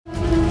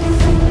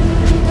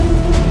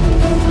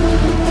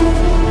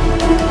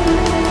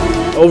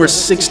over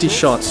 60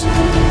 shots.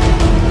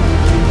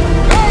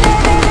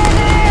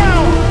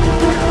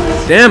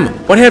 Damn,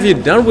 what have you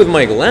done with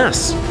my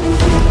glass?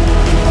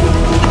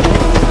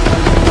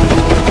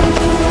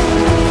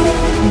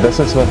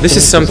 This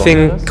is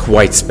something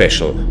quite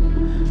special.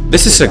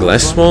 This is a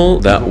glass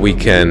wall that we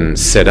can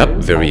set up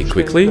very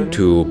quickly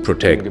to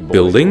protect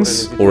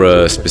buildings or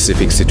a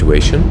specific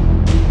situation.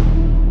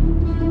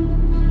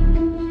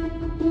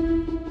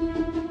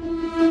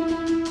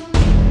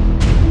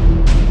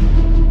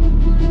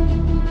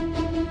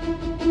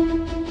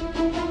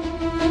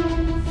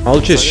 I'll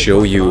just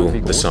show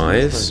you the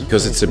size,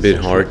 because it's a bit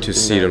hard to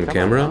see it on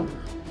camera.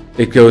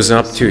 It goes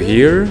up to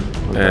here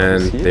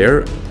and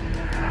there.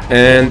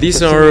 And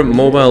these are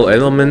mobile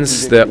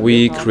elements that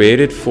we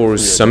created for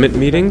summit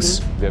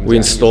meetings. We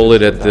installed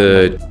it at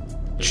the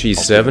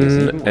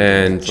G7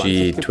 and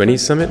G20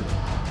 summit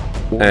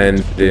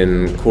and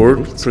in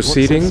court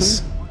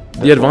proceedings.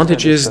 The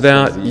advantage is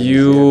that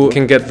you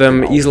can get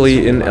them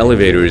easily in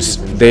elevators.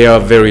 They are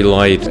very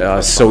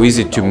light, so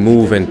easy to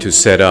move and to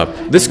set up.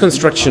 This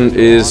construction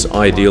is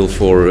ideal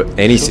for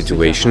any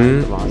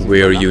situation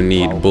where you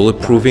need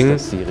bulletproofing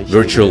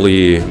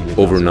virtually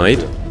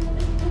overnight.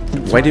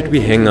 Why did we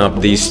hang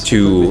up these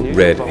two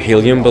red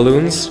helium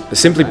balloons?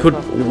 Simply put,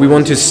 we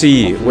want to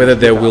see whether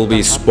there will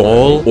be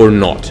spall or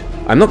not.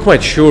 I'm not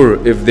quite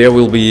sure if there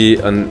will be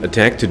an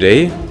attack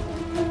today,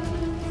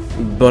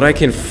 but I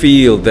can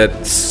feel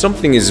that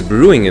something is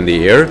brewing in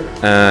the air,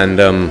 and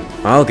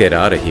I'll get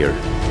out of here.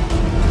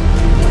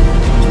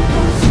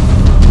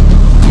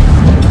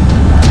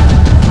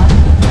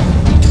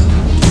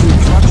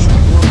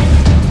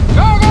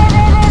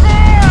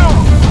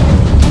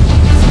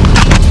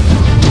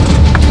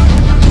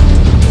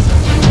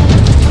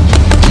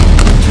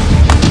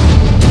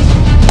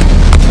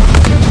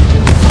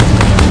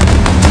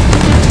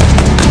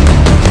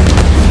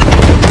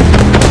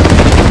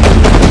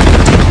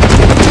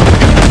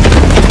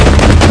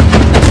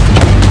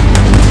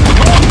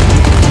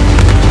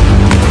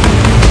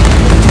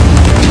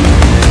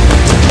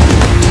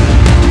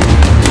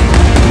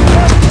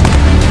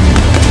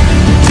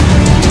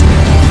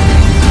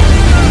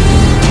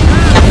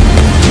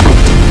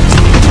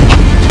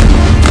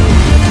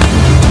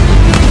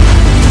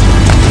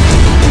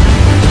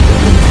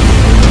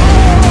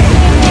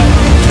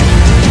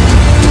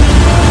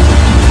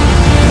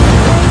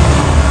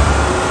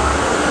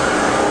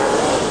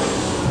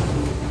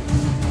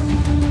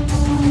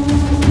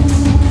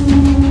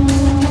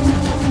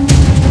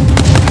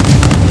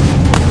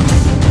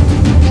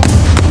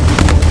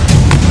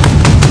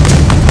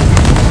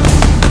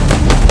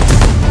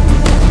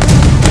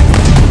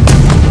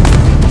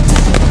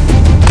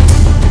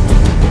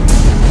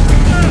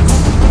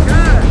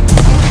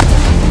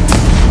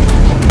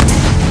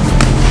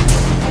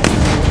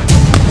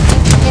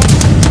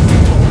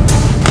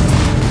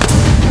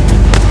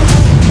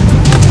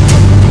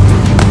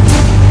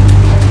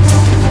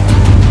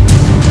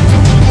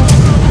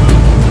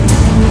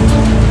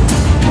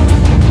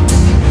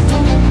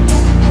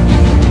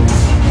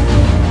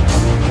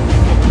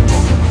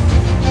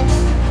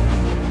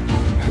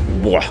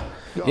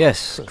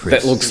 Yes,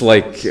 Chris. That looks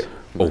like...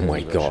 oh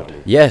my god.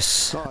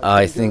 Yes,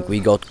 I think we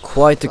got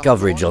quite a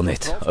coverage on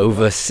it.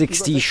 Over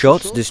 60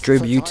 shots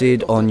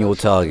distributed on your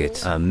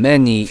target.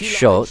 Many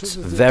shots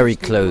very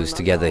close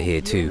together here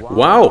too.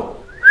 Wow!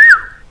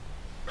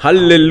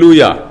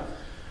 Hallelujah!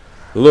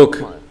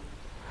 Look.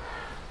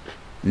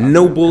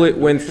 No bullet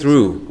went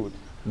through.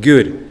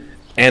 Good.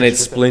 And it's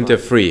splinter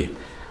free.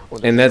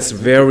 And that's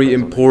very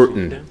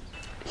important.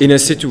 In a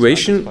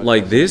situation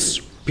like this,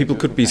 people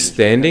could be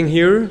standing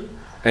here,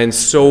 and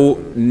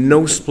so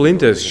no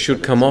splinters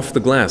should come off the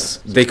glass.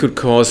 They could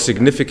cause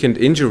significant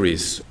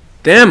injuries.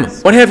 Damn,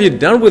 what have you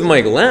done with my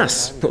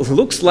glass?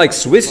 Looks like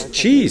Swiss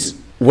cheese.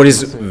 What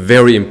is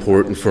very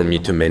important for me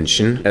to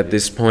mention at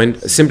this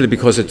point, simply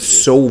because it's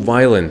so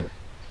violent.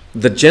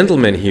 The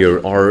gentlemen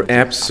here are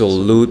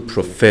absolute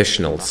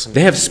professionals.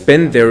 They have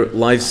spent their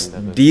lives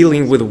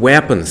dealing with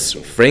weapons.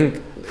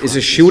 Frank is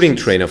a shooting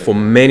trainer for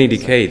many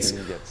decades,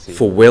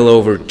 for well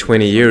over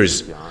 20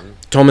 years.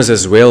 Thomas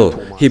as well.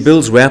 He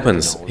builds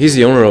weapons. He's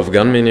the owner of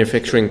gun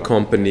manufacturing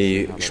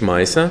company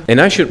Schmeisser. And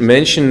I should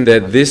mention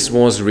that this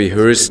was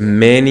rehearsed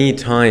many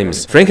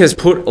times. Frank has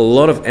put a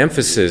lot of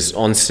emphasis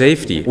on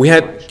safety. We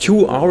had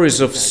 2 hours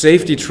of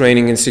safety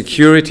training and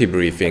security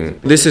briefing.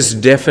 This is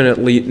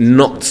definitely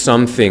not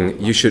something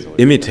you should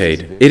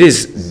imitate. It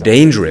is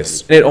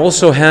dangerous. It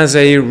also has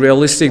a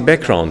realistic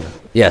background.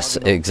 Yes,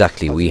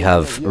 exactly. We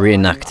have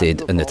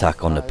reenacted an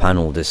attack on a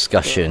panel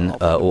discussion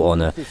or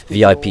on a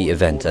VIP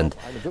event, and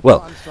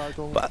well,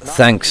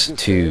 thanks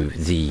to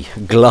the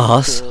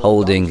glass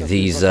holding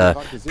these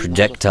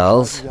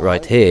projectiles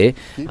right here,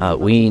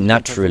 we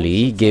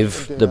naturally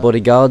give the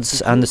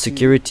bodyguards and the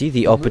security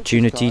the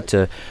opportunity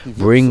to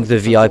bring the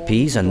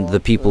VIPs and the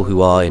people who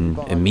are in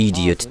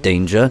immediate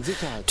danger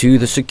to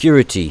the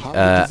security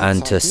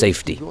and to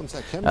safety.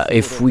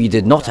 If we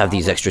did not have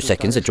these extra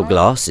seconds that your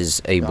glass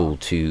is able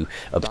to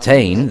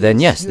obtain, then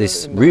yes,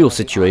 this real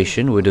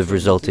situation would have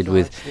resulted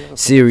with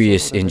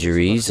serious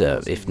injuries,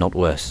 if not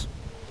worse.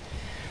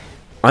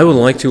 I would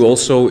like to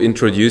also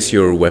introduce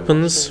your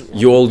weapons.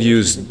 You all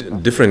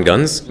used different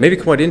guns, maybe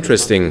quite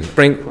interesting.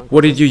 Frank,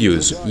 what did you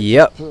use?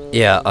 Yep,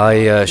 yeah,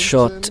 I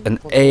shot an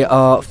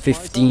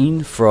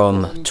AR-15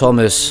 from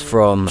Thomas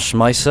from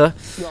Schmeisser.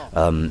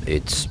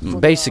 It's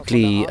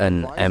basically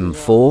an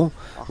M4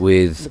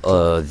 with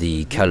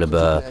the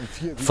caliber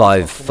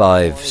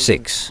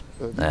 5.56.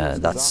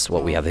 That's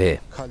what we have here,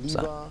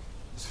 so,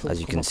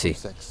 as you can see.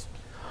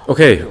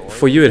 Okay,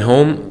 for you at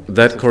home,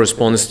 that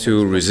corresponds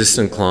to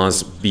resistant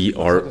class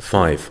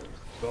BR5.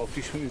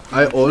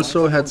 I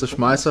also had the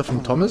Schmeisser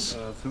from Thomas,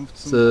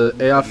 the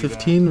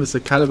AR-15 with the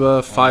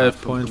caliber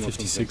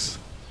 5.56.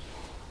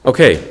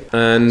 Okay,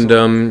 and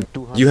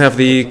you have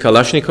the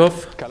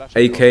Kalashnikov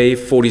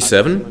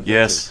AK47?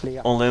 Yes,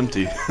 all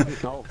empty.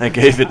 I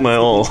gave it my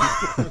all.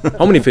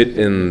 How many fit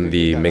in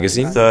the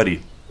magazine?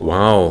 30.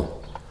 Wow.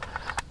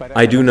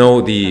 I do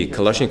know the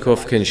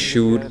Kalashnikov can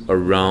shoot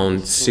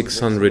around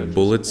 600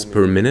 bullets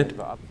per minute.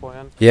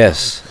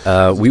 Yes,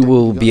 we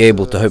will be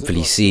able to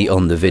hopefully see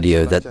on the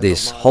video that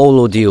this whole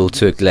ordeal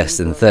took less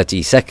than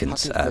 30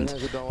 seconds and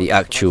the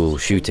actual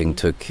shooting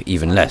took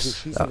even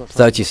less.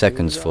 30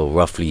 seconds for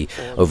roughly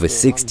over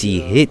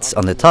 60 hits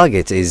on the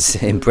target is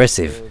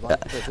impressive.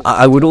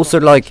 I would also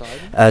like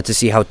to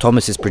see how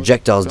Thomas's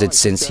projectiles did,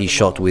 since he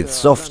shot with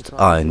soft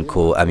iron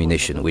core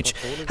ammunition, which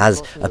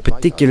has a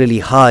particularly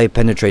high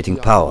penetrating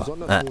power.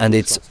 And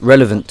it's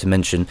relevant to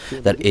mention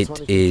that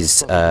it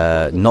is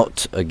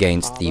not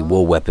against the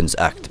War Weapons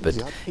Act, but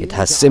it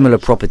has similar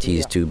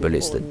properties to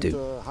bullets that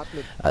do.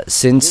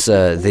 Since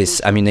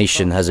this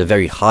ammunition has a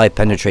very high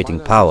penetrating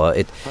power,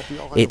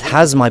 it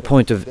has my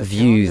point of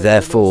view,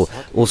 therefore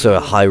also a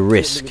high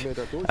risk.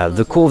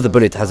 The core of the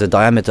bullet has a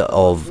diameter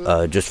of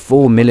just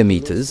 4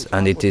 millimeters,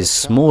 and it is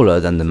smaller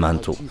than the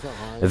mantle.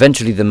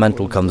 Eventually the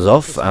mantle comes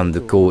off and the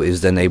core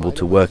is then able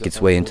to work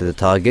its way into the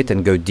target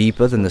and go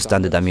deeper than the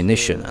standard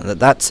ammunition. And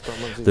that's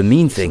the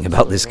mean thing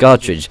about this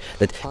cartridge,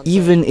 that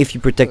even if you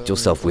protect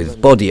yourself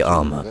with body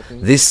armor,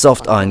 this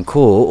soft iron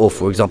core, or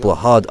for example a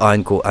hard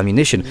iron core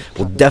ammunition,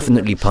 will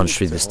definitely punch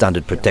through the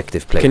standard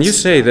protective plates. Can you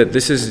say that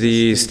this is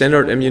the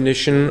standard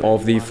ammunition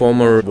of the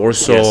former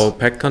Warsaw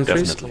Pact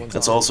countries? Definitely.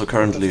 That's also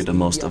currently the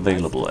most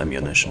available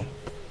ammunition.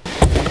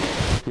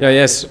 Yeah,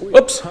 yes.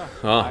 Oops!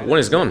 One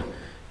is gone.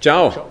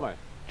 Ciao.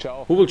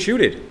 Who will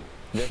shoot it?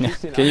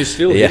 Can you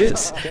still hit it?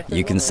 Yes,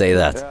 you can say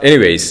that.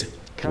 Anyways,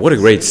 what a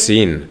great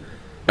scene.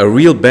 A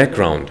real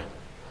background.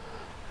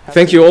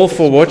 Thank you all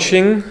for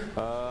watching.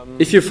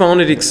 If you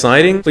found it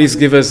exciting, please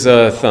give us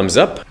a thumbs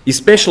up,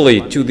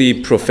 especially to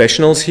the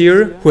professionals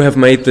here who have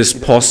made this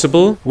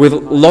possible with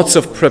lots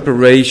of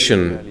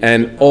preparation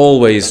and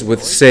always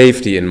with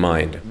safety in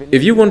mind.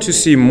 If you want to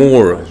see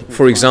more,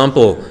 for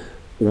example,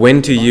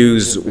 when to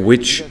use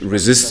which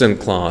resistant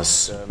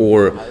class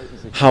or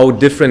how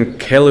different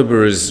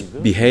calibers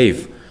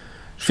behave,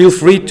 feel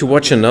free to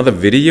watch another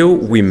video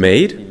we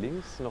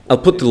made. I'll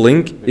put the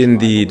link in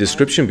the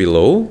description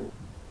below.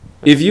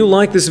 If you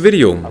like this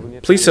video,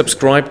 please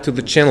subscribe to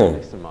the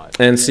channel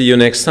and see you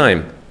next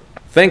time.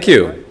 Thank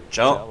you.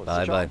 Ciao.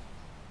 Bye bye.